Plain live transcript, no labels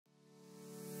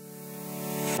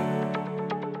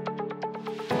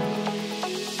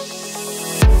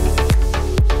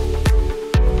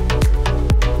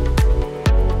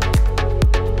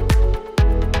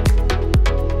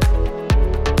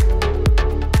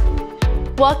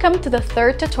Welcome to the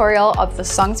third tutorial of the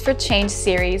Songs for Change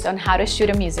series on how to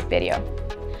shoot a music video.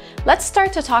 Let's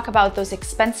start to talk about those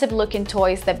expensive looking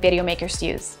toys that video makers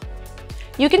use.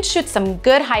 You can shoot some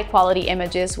good high quality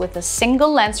images with a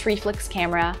single lens reflex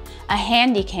camera, a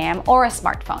handycam, or a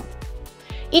smartphone.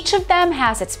 Each of them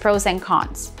has its pros and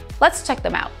cons. Let's check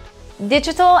them out.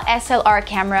 Digital SLR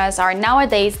cameras are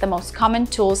nowadays the most common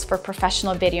tools for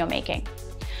professional video making.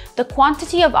 The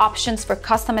quantity of options for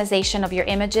customization of your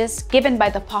images, given by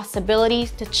the possibility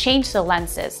to change the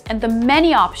lenses, and the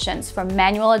many options for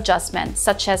manual adjustment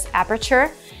such as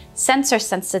aperture, sensor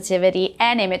sensitivity,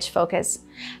 and image focus,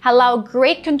 allow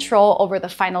great control over the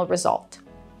final result.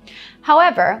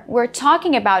 However, we're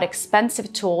talking about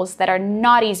expensive tools that are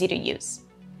not easy to use.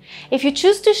 If you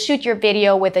choose to shoot your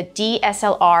video with a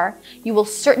DSLR, you will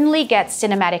certainly get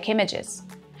cinematic images,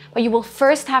 but you will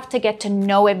first have to get to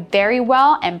know it very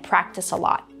well and practice a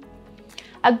lot.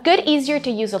 A good, easier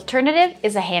to use alternative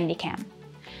is a handycam.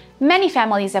 Many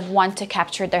families have wanted to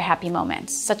capture their happy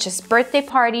moments, such as birthday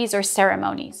parties or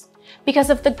ceremonies, because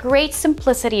of the great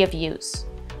simplicity of use.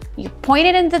 You point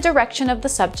it in the direction of the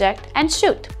subject and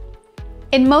shoot.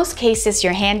 In most cases,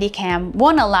 your handycam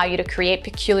won't allow you to create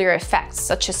peculiar effects,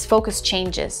 such as focus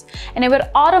changes, and it would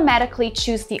automatically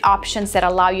choose the options that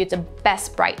allow you the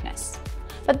best brightness.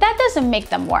 But that doesn't make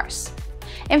them worse.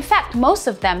 In fact, most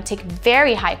of them take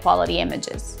very high quality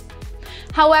images.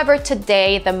 However,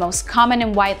 today, the most common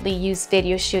and widely used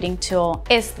video shooting tool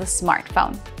is the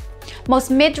smartphone.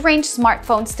 Most mid-range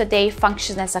smartphones today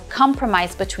function as a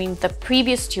compromise between the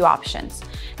previous two options,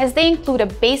 as they include a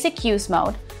basic use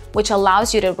mode, which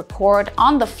allows you to record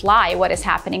on the fly what is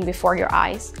happening before your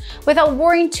eyes without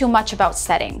worrying too much about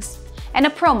settings, and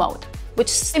a pro mode, which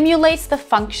simulates the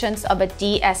functions of a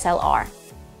DSLR.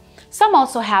 Some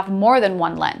also have more than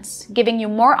one lens, giving you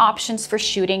more options for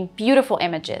shooting beautiful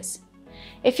images.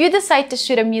 If you decide to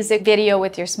shoot a music video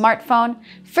with your smartphone,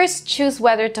 first choose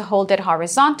whether to hold it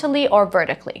horizontally or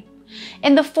vertically.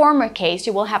 In the former case,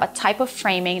 you will have a type of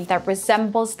framing that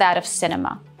resembles that of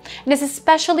cinema, and is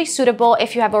especially suitable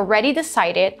if you have already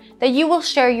decided that you will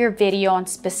share your video on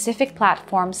specific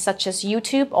platforms such as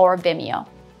YouTube or Vimeo.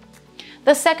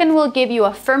 The second will give you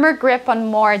a firmer grip on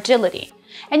more agility,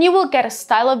 and you will get a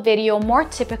style of video more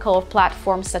typical of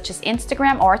platforms such as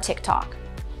Instagram or TikTok,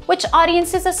 which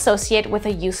audiences associate with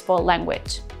a useful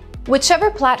language. Whichever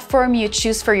platform you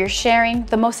choose for your sharing,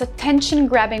 the most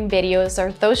attention-grabbing videos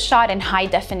are those shot in high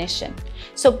definition,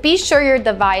 so be sure your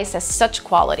device has such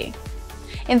quality.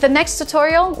 In the next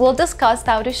tutorial, we'll discuss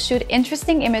how to shoot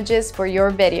interesting images for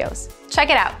your videos. Check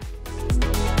it out!